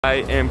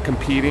I am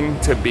competing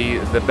to be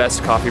the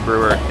best coffee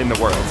brewer in the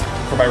world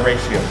for my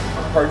ratio.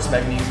 Parts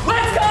magnesium.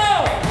 Let's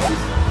go!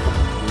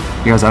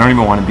 You guys, I don't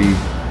even want to be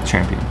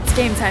champion. It's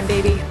game time,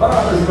 baby.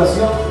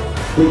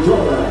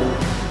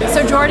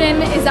 So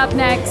Jordan is up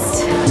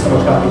next.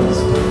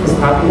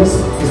 Happiness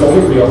is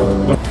only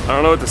real. I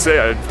don't know what to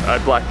say. I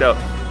blacked out.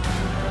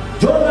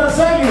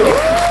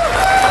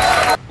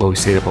 Well, we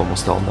stayed up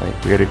almost all night.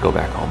 We had to go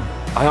back home.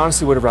 I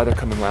honestly would have rather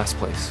come in last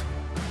place.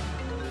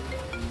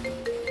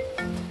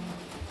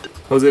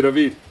 Jose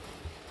David.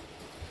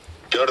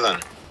 Jordan,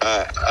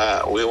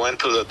 we went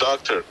to the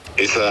doctor.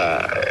 It's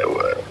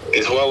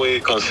what we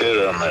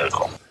consider a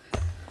miracle.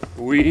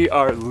 We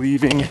are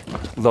leaving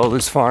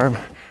Lola's farm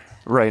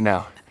right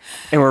now.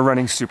 And we're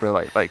running super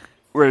light. Like,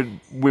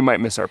 we might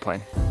miss our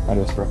plane.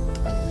 Adios, bro.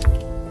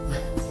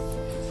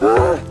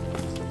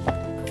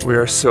 We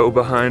are so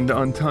behind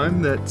on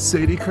time that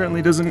Sadie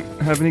currently doesn't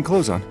have any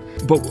clothes on.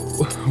 But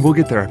we'll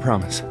get there, I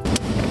promise.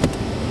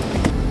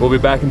 We'll be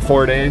back in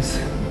 4 days.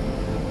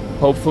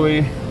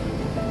 Hopefully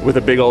with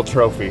a big old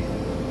trophy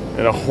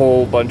and a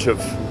whole bunch of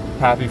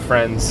happy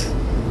friends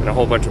and a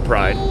whole bunch of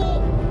pride.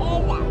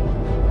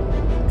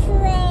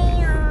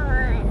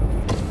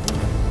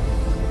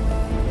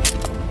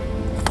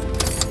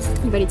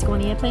 You ready to go on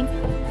the airplane?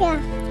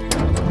 Yeah.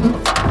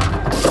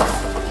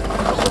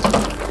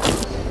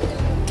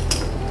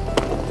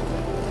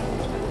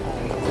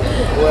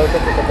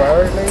 Welcome to the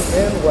Airlines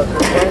and what's your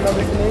final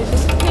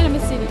destination? Panama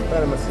City.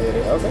 Panama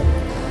City, okay.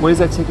 Where does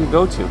that ticket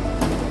go to?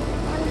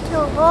 To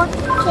go to the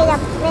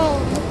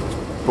plane.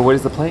 But where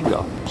does the plane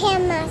go?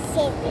 Panama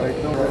City.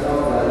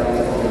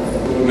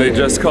 They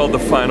just called the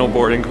final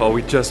boarding call.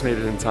 We just made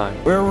it in time.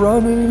 We're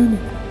running.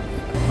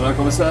 Hola,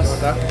 ¿cómo estás?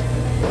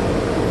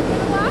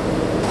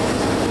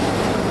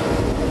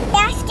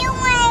 I still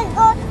want to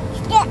go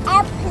to the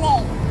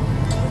airplane.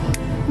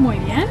 Muy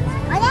bien.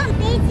 Hold on,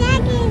 3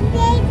 seconds,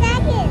 3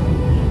 seconds.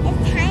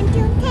 It's time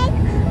to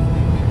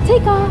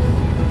Take off.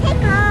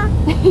 take off.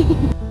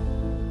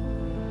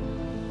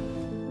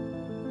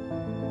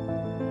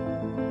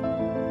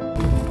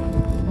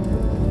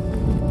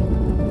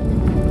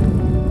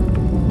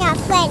 Yeah,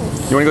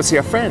 friends. You want to go see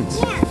our friends?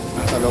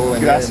 Yeah.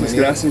 Gracias,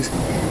 gracias.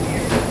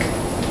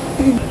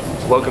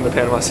 Welcome to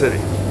Panama City,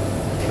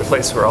 the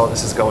place where all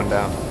this is going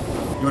down.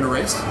 You want to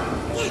race?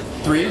 Yeah.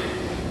 3,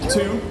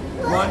 2,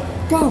 1,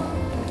 go!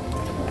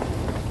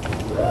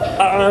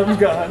 I'm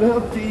gonna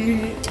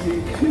be. I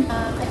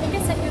think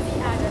I sent you the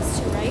address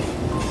too, right?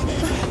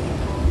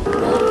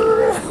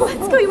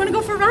 Let's go. You want to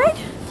go for a ride?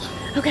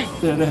 Okay.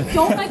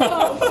 Don't let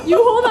go. You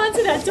hold on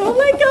to that. Don't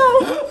let go.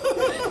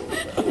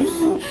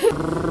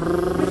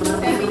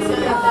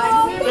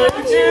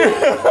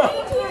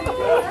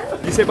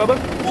 You say, Bubba?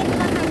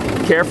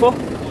 Careful.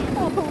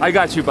 I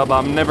got you, Bubba.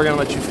 I'm never gonna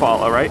let you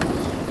fall, all right?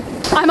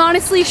 I'm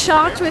honestly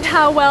shocked with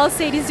how well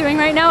Sadie's doing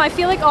right now. I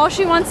feel like all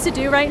she wants to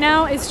do right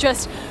now is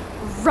just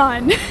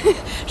run.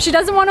 She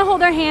doesn't want to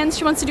hold our hands.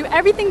 She wants to do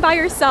everything by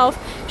herself.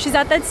 She's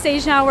at that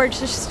stage now where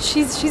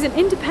she's an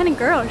independent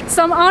girl.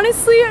 So I'm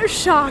honestly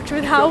shocked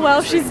with how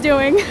well she's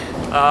doing.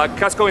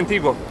 Casco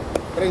Antiguo.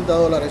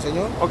 $30,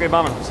 señor. Okay,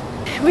 vámonos.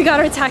 We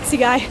got our taxi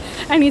guy.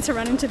 I need to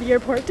run into the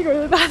airport to go to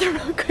the bathroom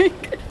real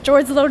quick.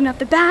 George's loading up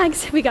the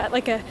bags. We got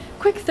like a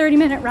quick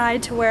 30-minute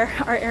ride to where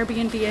our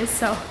Airbnb is,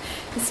 so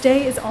this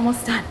day is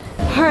almost done.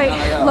 All right,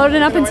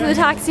 loading up into the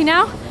taxi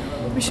now.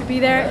 We should be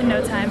there in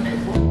no time.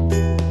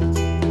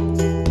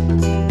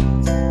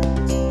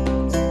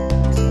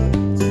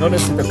 No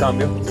necesito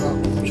cambio.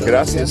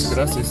 Gracias,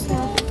 gracias.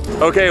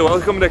 Okay,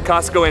 welcome to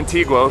Casco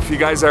Antiguo. If you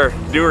guys are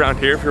new around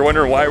here, if you're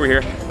wondering why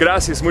we're here,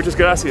 gracias, muchas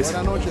gracias.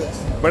 Buenas noches.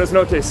 Buenas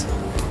noches.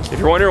 If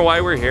you're wondering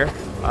why we're here,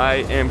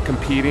 I am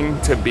competing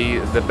to be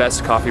the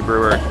best coffee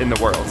brewer in the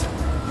world.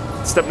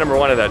 Step number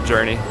 1 of that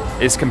journey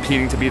is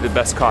competing to be the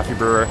best coffee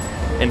brewer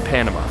in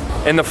Panama.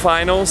 And the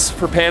finals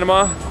for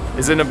Panama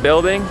is in a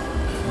building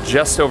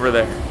just over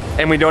there.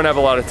 And we don't have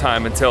a lot of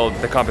time until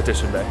the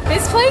competition day.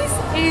 This place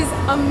is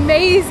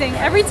amazing.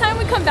 Every time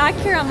we come back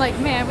here, I'm like,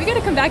 man, we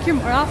gotta come back here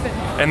more often.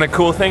 And the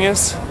cool thing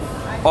is,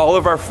 all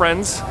of our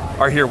friends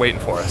are here waiting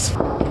for us.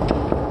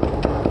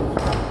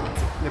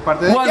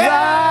 What's up?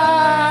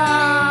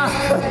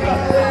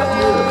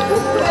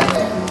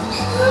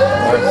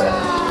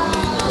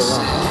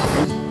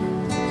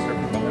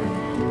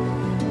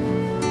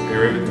 Are you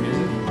ready with the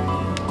music?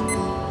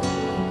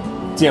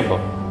 Tiempo.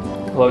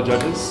 Hello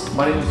judges,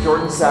 my name is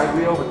Jordan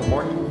Saglio with The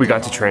Morning. We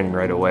got to training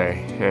right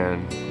away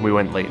and we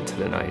went late into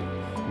the night.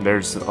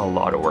 There's a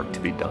lot of work to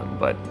be done,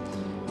 but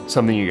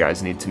something you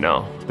guys need to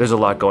know. There's a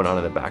lot going on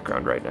in the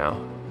background right now.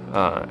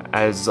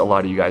 As a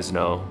lot of you guys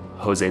know,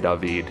 Jose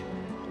David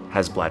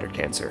has bladder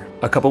cancer.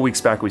 A couple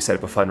weeks back we set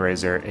up a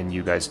fundraiser and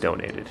you guys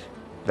donated.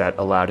 That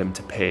allowed him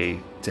to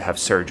pay to have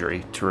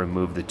surgery to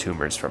remove the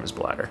tumors from his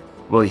bladder.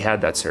 Well, he had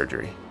that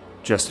surgery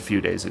just a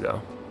few days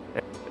ago.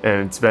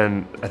 And it's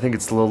been, I think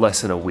it's a little less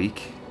than a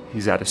week.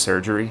 He's out of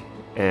surgery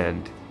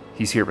and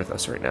he's here with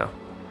us right now,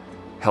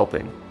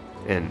 helping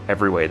in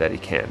every way that he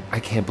can.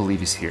 I can't believe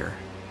he's here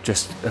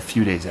just a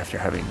few days after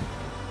having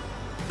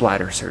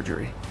bladder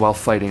surgery while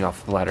fighting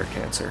off bladder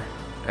cancer.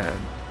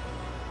 And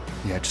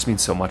yeah, it just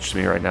means so much to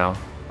me right now.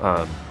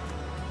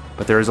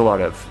 But there is a lot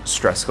of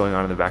stress going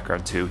on in the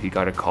background too. He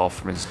got a call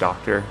from his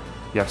doctor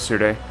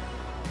yesterday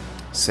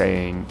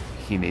saying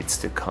he needs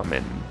to come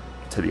in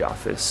to the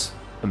office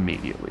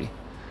immediately.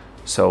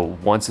 So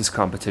once this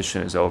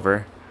competition is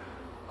over,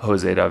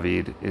 Jose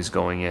David is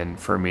going in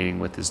for a meeting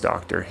with his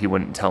doctor. He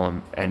wouldn't tell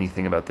him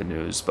anything about the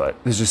news, but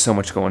there's just so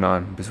much going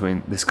on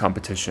between this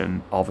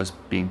competition, all of us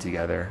being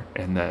together,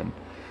 and then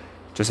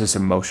just this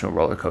emotional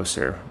roller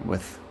coaster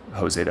with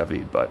Jose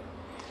David. But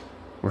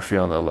we're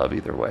feeling the love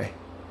either way.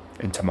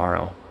 And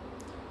tomorrow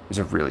is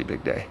a really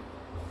big day.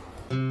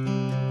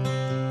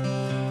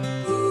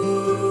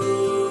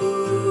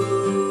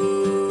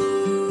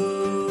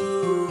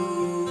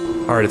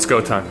 All right, it's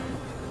go time.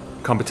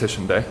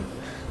 Competition day.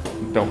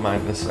 Don't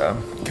mind this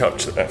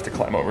couch that I have to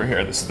climb over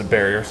here. This is the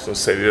barrier, so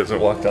Sadie doesn't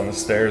walk down the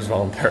stairs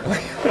voluntarily.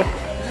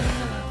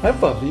 Hi,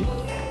 Bubby.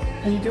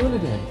 How you doing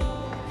today?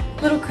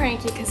 A little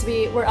cranky because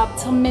we were up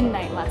till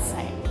midnight last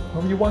night.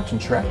 What were you watching,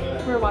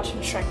 Shrek? We were watching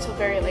Shrek till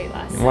very late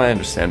last night. Well, I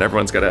understand.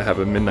 Everyone's got to have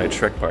a midnight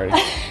Shrek party.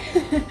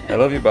 I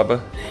love you,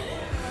 Bubba.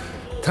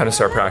 Time to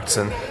start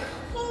practicing.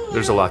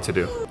 There's a lot to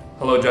do.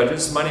 Hello,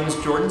 judges. My name is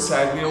Jordan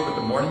Saglio with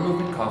the Morning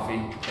Movement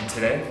Coffee, and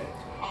today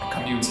I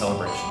come to you in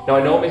celebration. Now,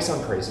 I know it may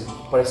sound crazy,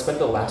 but I spent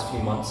the last few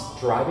months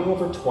driving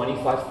over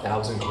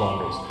 25,000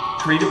 kilometers,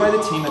 created by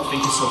the team at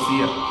Finca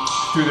Sofia,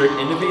 through their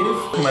innovative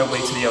My Way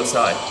to the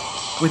Outside,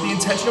 with the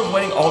intention of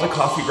weighing all the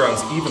coffee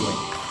grounds evenly.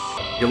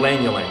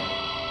 Ylang Ylang,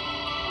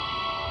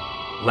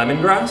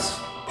 lemongrass,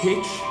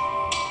 peach,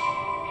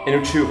 and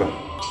uchuva.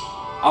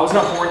 I was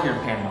not born here in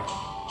Panama.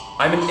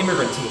 I'm an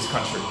immigrant to this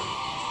country.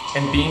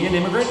 And being an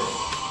immigrant,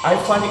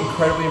 I find it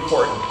incredibly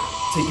important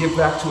to give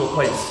back to a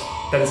place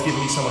that has given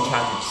me so much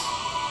happiness.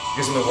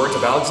 Because in the words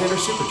of Alexander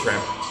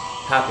Supertramp,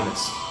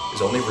 happiness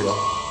is only real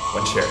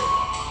when shared.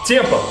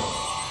 Tiempo!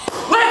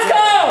 Let's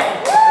go!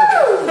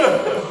 Woo!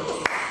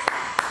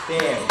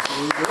 Damn,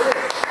 you did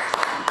it.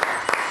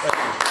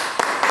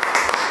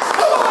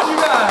 Come on, you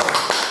guys!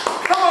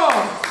 Come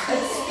on!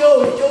 Let's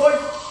go,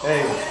 George.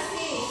 Hey,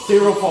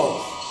 0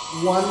 faults.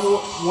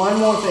 One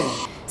more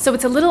thing. So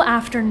it's a little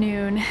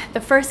afternoon. The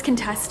first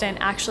contestant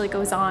actually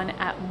goes on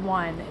at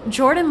 1.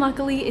 Jordan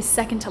luckily is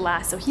second to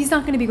last, so he's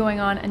not gonna be going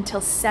on until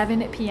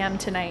 7 p.m.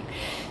 tonight.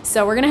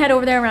 So we're gonna head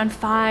over there around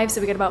 5,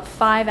 so we got about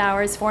 5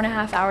 hours,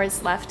 4.5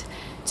 hours left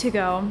to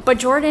go. But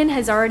Jordan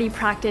has already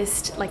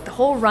practiced like the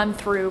whole run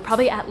through,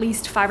 probably at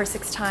least 5 or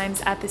 6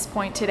 times at this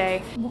point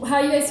today. How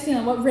are you guys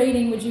feeling? What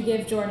rating would you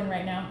give Jordan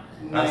right now?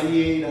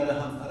 98 out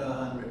of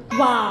 100.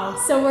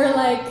 Wow, so we're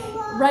like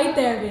right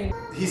there, baby.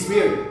 His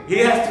beard. He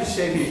has to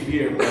shave his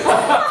beard.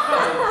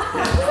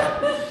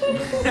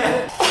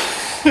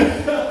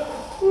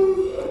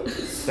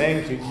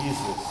 Thank you,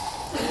 Jesus.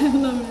 I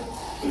love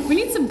it. We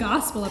need some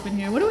gospel up in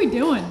here. What are we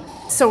doing?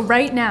 So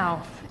right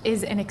now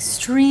is an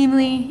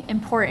extremely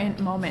important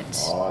moment.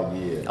 Oh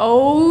yeah.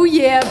 Oh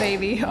yeah,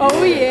 baby.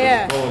 Oh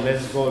yeah.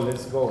 Let's go,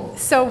 let's go.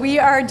 So we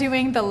are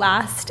doing the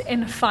last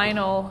and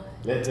final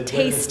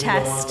taste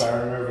test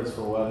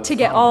to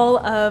get all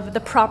of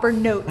the proper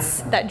notes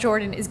that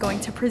Jordan is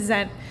going to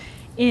present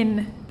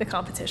in the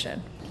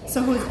competition.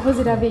 So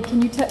Jose David,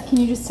 can you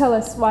just tell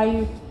us why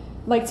you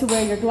like to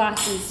wear your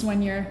glasses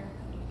when you're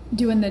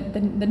doing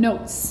the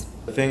notes?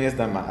 The thing is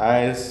that my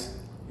eyes,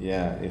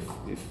 yeah, if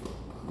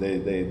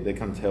they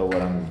can tell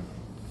what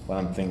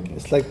I'm thinking.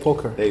 It's like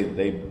poker. They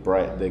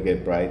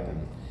get bright,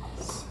 and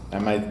I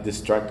might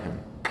distract him.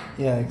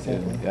 Yeah,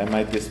 exactly. I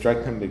might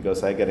distract him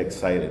because I get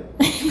excited.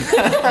 You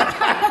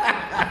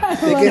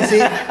can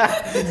see.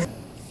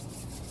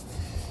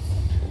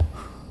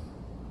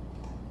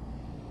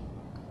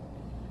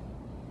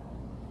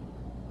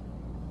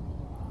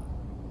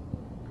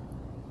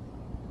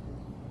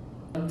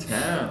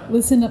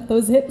 Listen up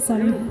those hips,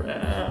 honey.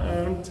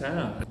 Around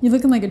town. You're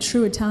looking like a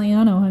true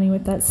Italiano, honey,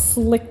 with that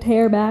slicked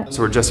hair back.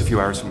 So we're just a few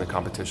hours from the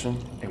competition,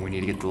 and we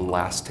need to get the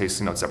last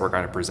tasting notes that we're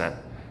going to present.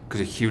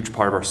 Because a huge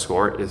part of our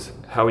score is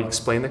how we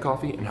explain the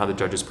coffee and how the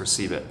judges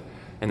perceive it.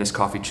 And this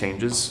coffee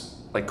changes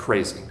like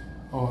crazy.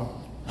 Oh.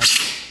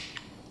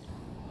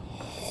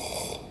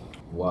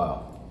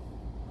 Wow.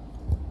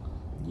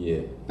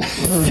 Yeah.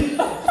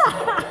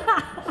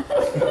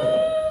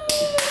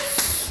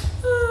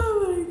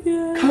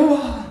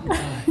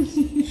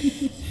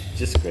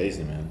 Just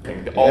crazy, man.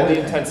 All the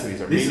intensities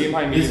are This medium,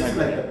 high, medium, high, is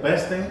like medium. the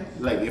best thing.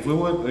 Like if we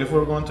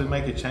were going to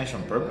make a change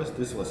on purpose,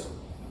 this was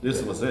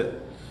it.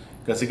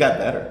 Because it got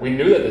better. We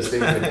knew that this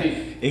thing was gonna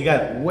be. It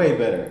got way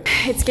better.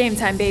 It's game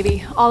time,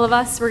 baby. All of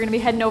us, we're gonna be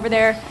heading over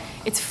there.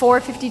 It's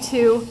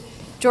 4:52.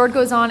 Jord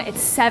goes on at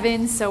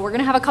 7, so we're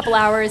gonna have a couple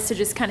hours to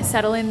just kind of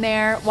settle in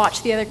there,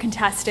 watch the other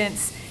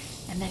contestants,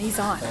 and then he's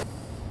on.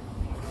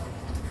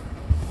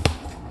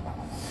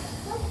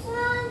 What's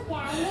wrong,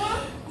 Daddy?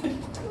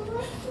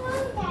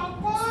 What's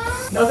wrong,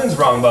 Dada? Nothing's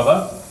wrong,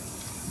 Bubba.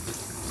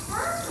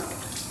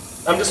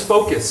 I'm just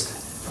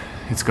focused.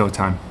 It's go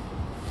time.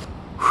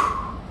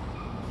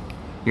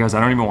 You guys,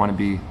 I don't even want to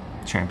be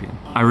champion.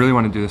 I really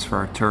want to do this for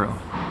Arturo.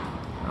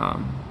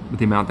 with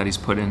the amount that he's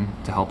put in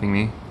to helping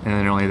me,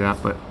 and not only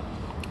that, but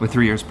with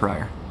 3 years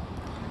prior,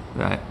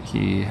 that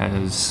he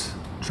has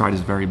tried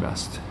his very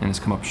best and has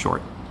come up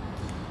short.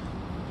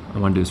 I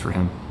want to do this for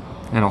him,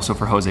 and also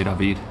for Jose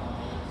David,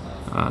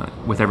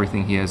 with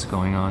everything he has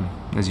going on,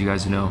 as you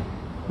guys know,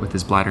 with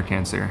his bladder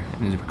cancer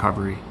and his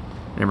recovery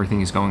and everything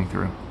he's going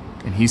through.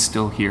 And he's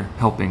still here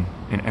helping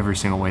in every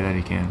single way that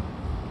he can.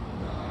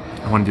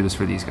 I want to do this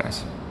for these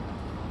guys.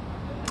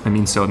 It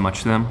means so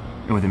much to them,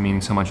 and with it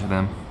meaning so much to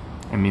them,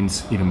 it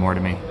means even more to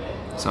me.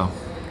 So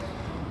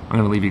I'm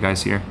gonna leave you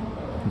guys here,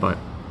 but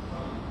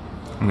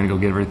I'm gonna go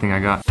get everything I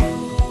got.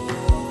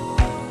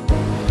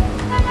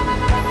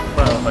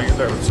 Wow, I get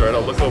nervous, right?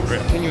 I'll look over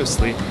it.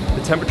 Continuously,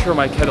 the temperature of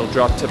my kettle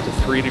dropped up to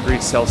 3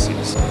 degrees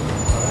Celsius.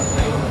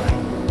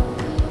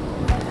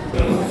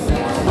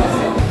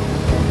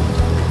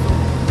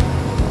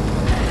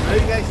 What are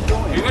you guys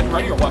doing? Are you guys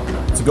ready or what?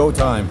 It's go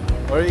time.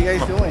 What are you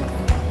guys doing?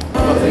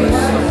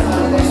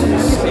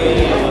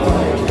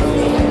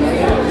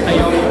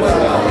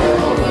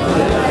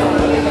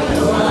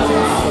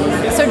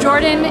 So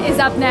Jordan is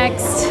up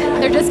next.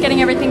 They're just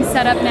getting everything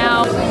set up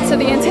now. So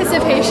the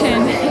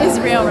anticipation is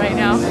real right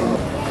now.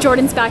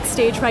 Jordan's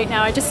backstage right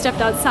now. I just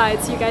stepped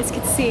outside so you guys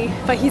could see,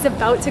 but he's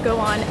about to go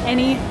on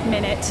any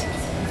minute.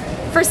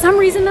 For some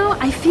reason though,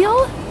 I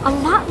feel a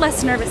lot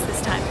less nervous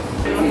this time.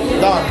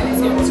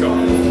 Done. Let's go.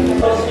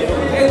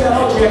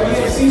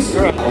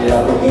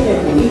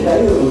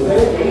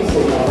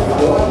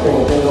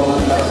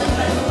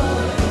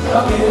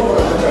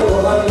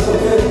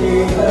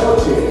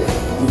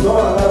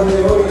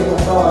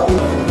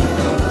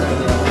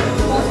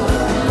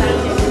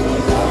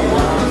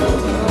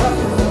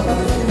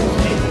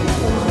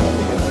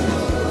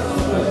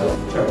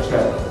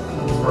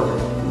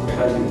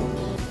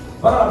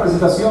 Para la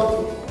presentación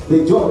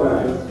de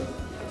Jordan,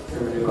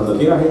 cuando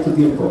quieras es tu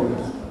tiempo.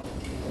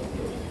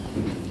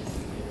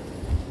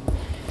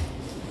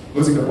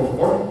 Música, por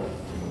favor.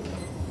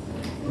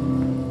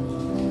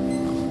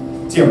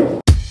 Tiempo.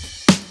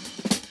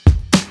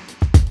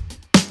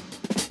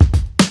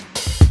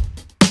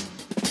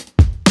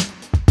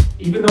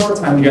 Even though our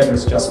time together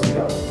has just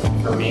begun,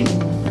 for me,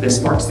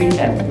 this marks the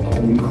end of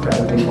an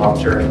incredibly long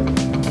journey.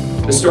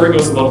 The story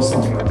goes a little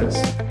something like this.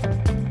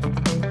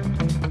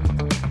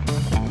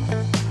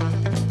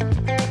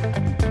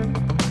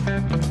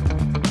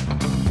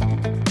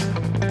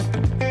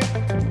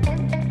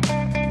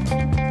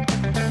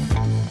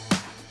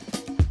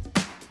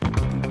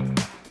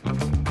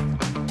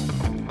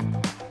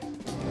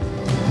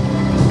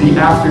 The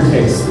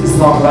aftertaste is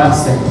long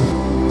lasting.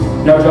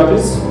 Now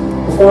judges,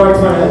 before our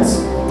time ends,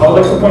 I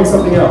would like to point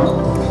something out.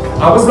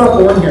 I was not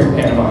born here in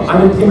Panama.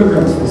 I'm an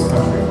immigrant to this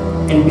country.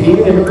 And being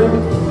an immigrant,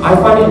 I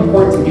find it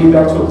important to give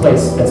back to a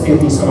place that's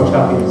given me so much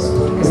happiness.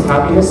 Because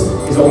happiness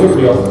is only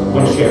real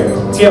when shared.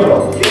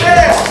 Tiempo.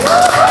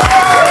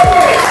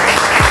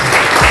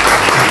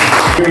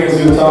 Experience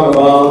you talk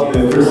about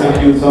the first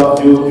time you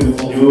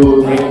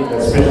drink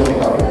that specialty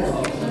coffee.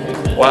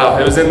 Wow,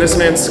 it was in this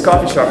man's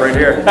coffee shop right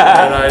here.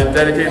 And I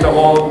dedicate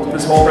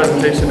this whole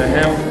presentation to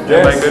him.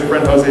 And my good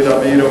friend Jose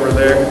David over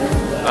there.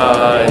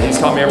 He's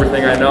taught me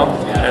everything I know,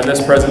 and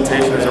this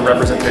presentation is a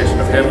representation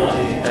of him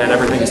and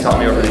everything he's taught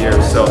me over the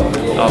years. So,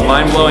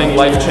 mind-blowing,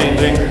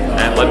 life-changing,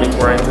 and led me to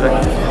where I am today.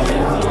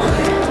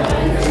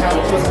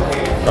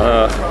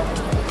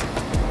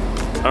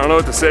 I don't know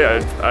what to say.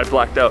 I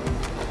blacked out.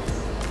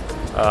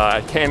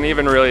 I don't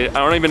even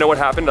know what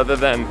happened other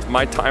than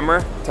my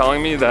timer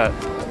telling me that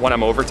when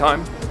I'm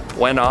overtime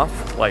went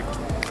off, like,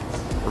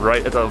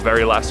 right at the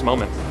very last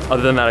moment.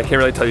 Other than that, I can't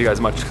really tell you guys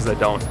much because I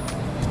don't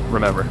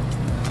remember.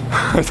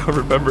 I don't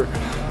remember.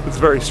 It's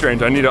very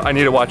strange. I need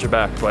to watch it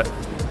back, but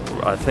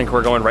I think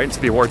we're going right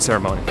into the award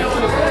ceremony.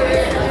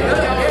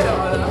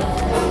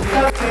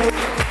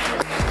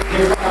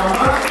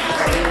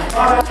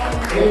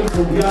 El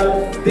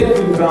Mundial de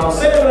Filmado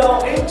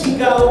celebrado en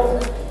Chicago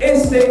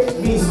este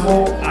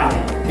mismo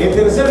año. En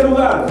tercer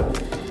lugar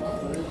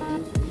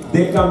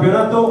del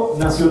Campeonato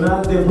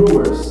Nacional de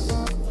Brewers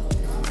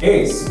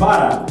es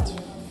para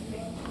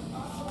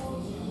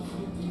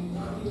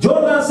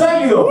Jordan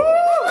Saglio.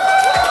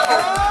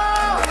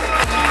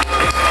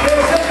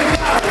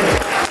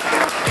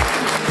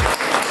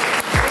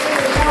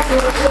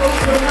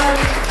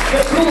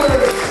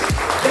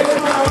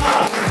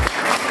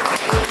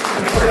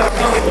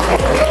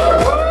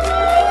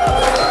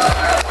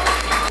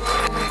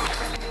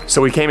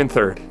 So we came in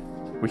third.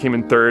 We came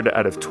in third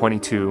out of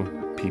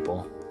 22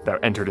 people that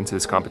entered into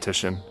this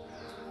competition.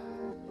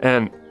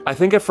 And I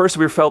think at first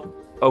we felt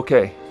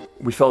okay.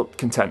 We felt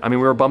content. I mean,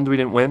 we were bummed we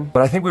didn't win,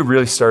 but I think we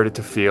really started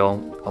to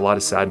feel a lot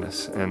of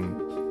sadness. And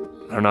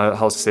I don't know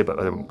how else to say,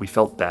 but we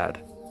felt bad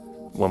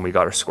when we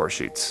got our score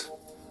sheets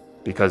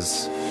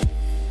because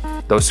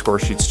those score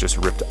sheets just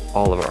ripped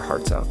all of our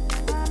hearts out.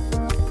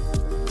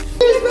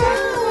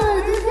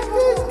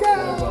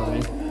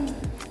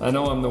 I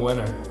know I'm the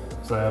winner,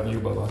 so I have you,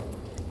 Bubba.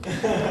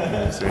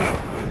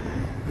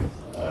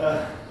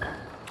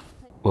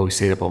 Well, we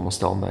stayed up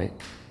almost all night.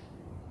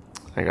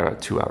 I got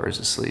about 2 hours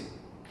of sleep.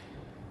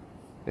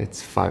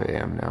 It's 5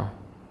 a.m. now.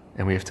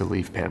 and we have to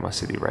leave Panama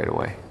City right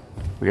away.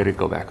 We gotta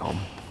go back home.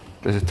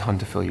 There's a ton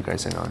to fill you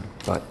guys in on,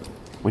 but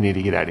we need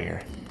to get out of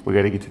here. We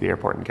gotta get to the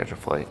airport and catch a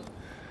flight.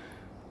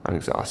 I'm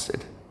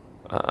exhausted.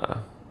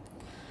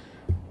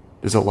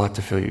 There's a lot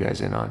to fill you guys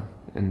in on,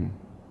 and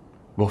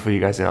we'll fill you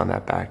guys in on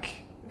that back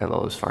at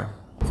Lolo's farm.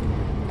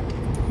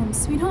 Home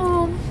sweet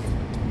home.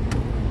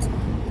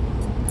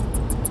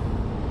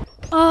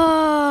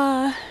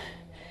 Ah,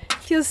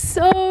 feels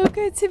so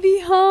good to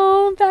be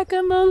home, back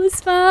on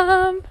Lola's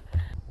farm.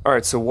 All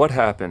right, so what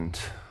happened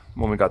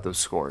when we got those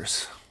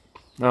scores?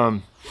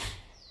 I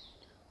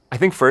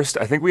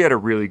think we had a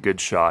really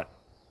good shot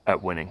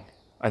at winning.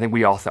 I think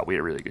we all thought we had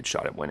a really good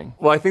shot at winning.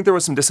 Well, I think there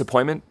was some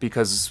disappointment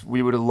because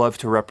we would have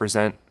loved to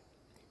represent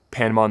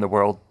Panama on the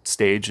world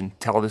stage and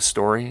tell this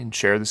story and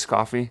share this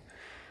coffee.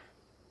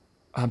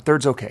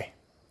 Third's okay.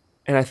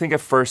 And I think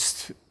at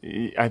first,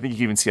 I think you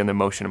can even see on the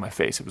emotion in my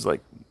face, it was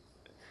like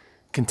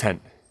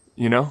content,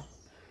 you know?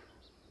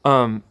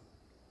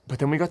 But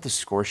then we got the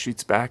score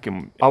sheets back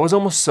and I was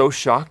almost so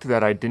shocked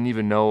that I didn't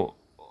even know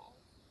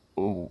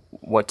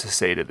what to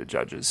say to the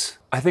judges.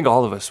 I think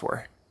all of us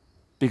were.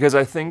 Because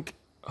I think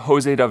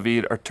Jose,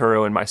 David,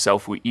 Arturo, and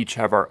myself, we each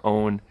have our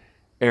own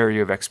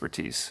area of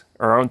expertise,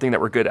 our own thing that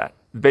we're good at.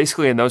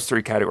 Basically, in those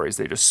three categories,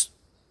 they just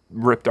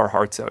ripped our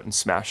hearts out and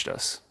smashed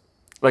us.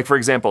 Like, for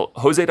example,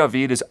 Jose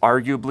David is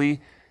arguably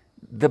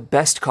the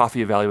best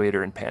coffee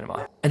evaluator in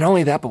Panama. And not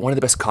only that, but one of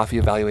the best coffee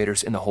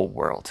evaluators in the whole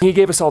world. He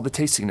gave us all the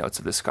tasting notes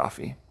of this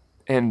coffee.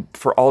 And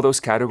for all those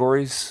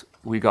categories,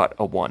 we got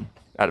a 1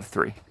 out of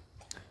 3,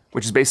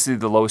 which is basically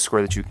the lowest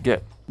score that you can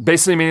get.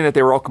 Basically meaning that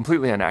they were all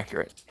completely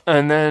inaccurate.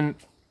 And then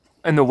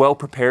in the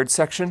well-prepared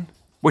section,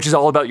 which is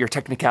all about your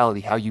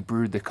technicality, how you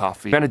brewed the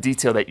coffee, the amount of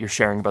detail that you're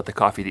sharing about the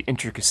coffee, the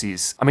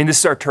intricacies. I mean, this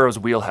is Arturo's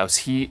wheelhouse.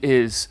 He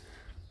is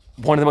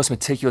one of the most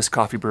meticulous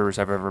coffee brewers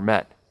I've ever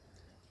met.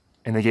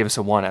 And they gave us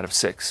a 1 out of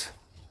 6,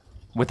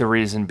 with the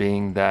reason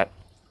being that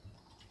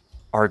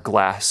our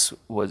glass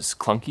was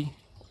clunky,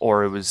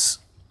 or it was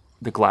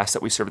the glass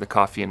that we served the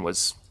coffee in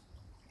was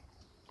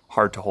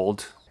hard to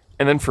hold.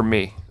 And then for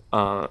me,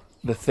 the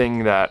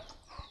thing that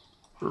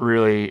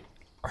really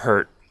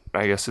hurt,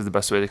 I guess is the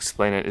best way to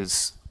explain it,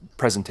 is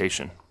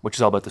presentation, which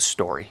is all about the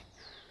story.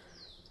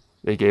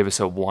 They gave us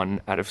a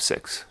 1 out of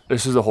 6.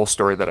 This is the whole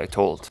story that I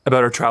told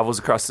about our travels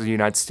across the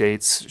United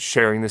States,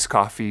 sharing this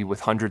coffee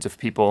with hundreds of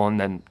people, and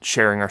then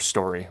sharing our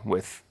story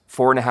with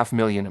 4.5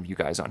 million of you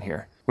guys on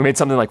here. We made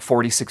something like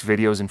 46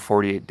 videos in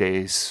 48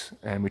 days,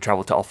 and we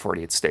traveled to all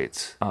 48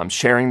 states,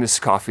 sharing this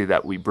coffee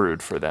that we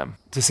brewed for them.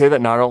 To say that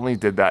not only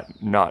did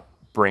that not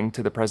bring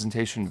to the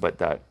presentation, but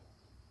that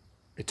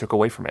it took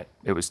away from it.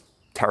 It was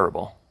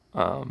terrible.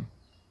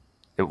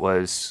 It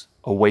was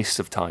a waste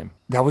of time.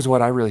 That was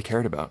what I really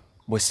cared about,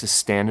 was to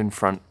stand in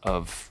front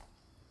of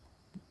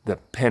the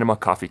Panama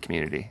coffee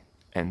community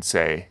and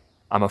say,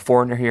 I'm a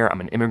foreigner here,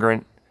 I'm an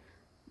immigrant,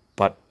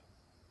 but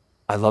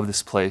I love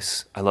this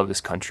place, I love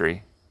this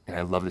country, and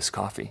I love this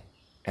coffee.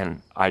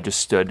 And I just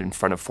stood in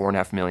front of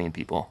 4.5 million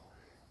people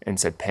and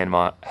said,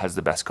 Panama has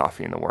the best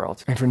coffee in the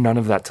world. And for none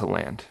of that to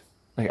land.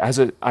 Like,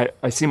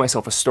 I see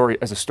myself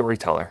as a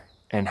storyteller,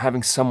 and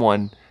having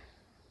someone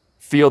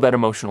feel that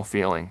emotional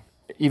feeling,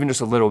 even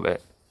just a little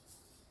bit,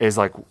 is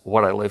like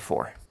what I live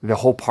for. The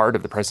whole part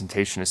of the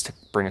presentation is to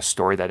bring a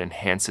story that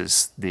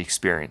enhances the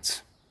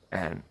experience.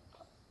 And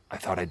I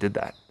thought I did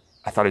that.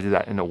 I thought I did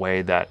that in a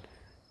way that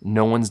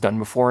no one's done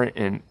before,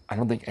 and I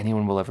don't think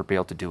anyone will ever be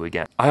able to do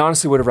again. I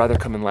honestly would have rather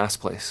come in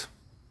last place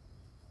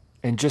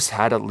and just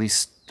had at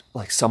least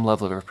like some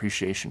level of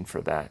appreciation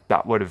for that.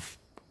 That would have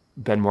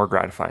been more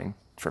gratifying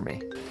for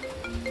me.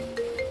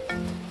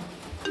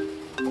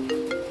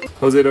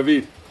 Jose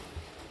David.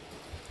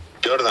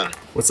 Jordan.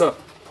 What's up?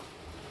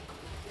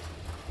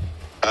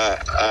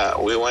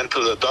 We went to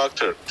the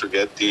doctor to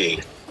get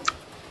the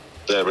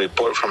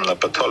report from the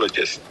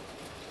pathologist.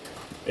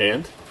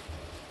 And?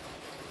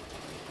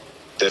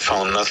 They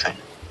found nothing.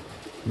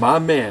 My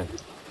man.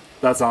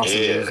 That's awesome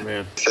news, It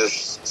man.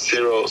 says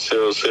 0,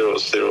 0, 0,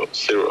 0,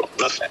 0,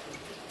 nothing.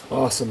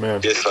 Awesome, man.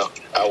 Yes,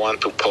 I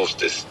want to post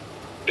this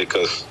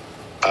because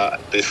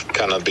this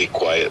cannot be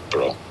quiet,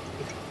 bro.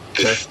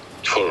 This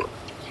for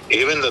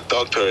even the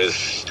doctor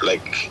is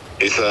like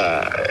it's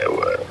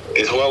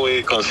what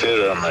we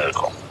consider a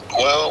miracle.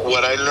 Well,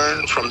 what I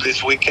learned from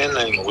this weekend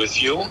and with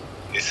you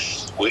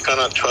is we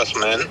cannot trust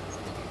men,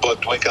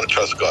 but we can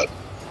trust God.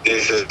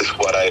 This is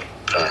what I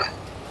learned.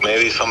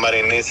 Maybe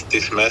somebody needs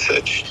this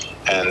message,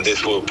 and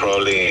this will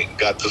probably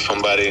get to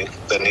somebody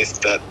that needs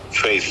that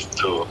faith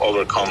to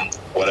overcome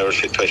whatever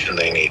situation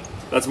they need.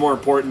 That's more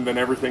important than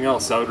everything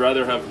else. I would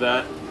rather have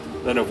that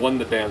than have won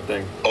the damn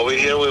thing. Over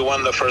here, we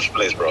won the first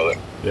place, brother.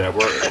 Yeah,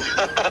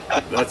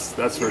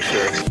 that's for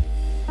sure.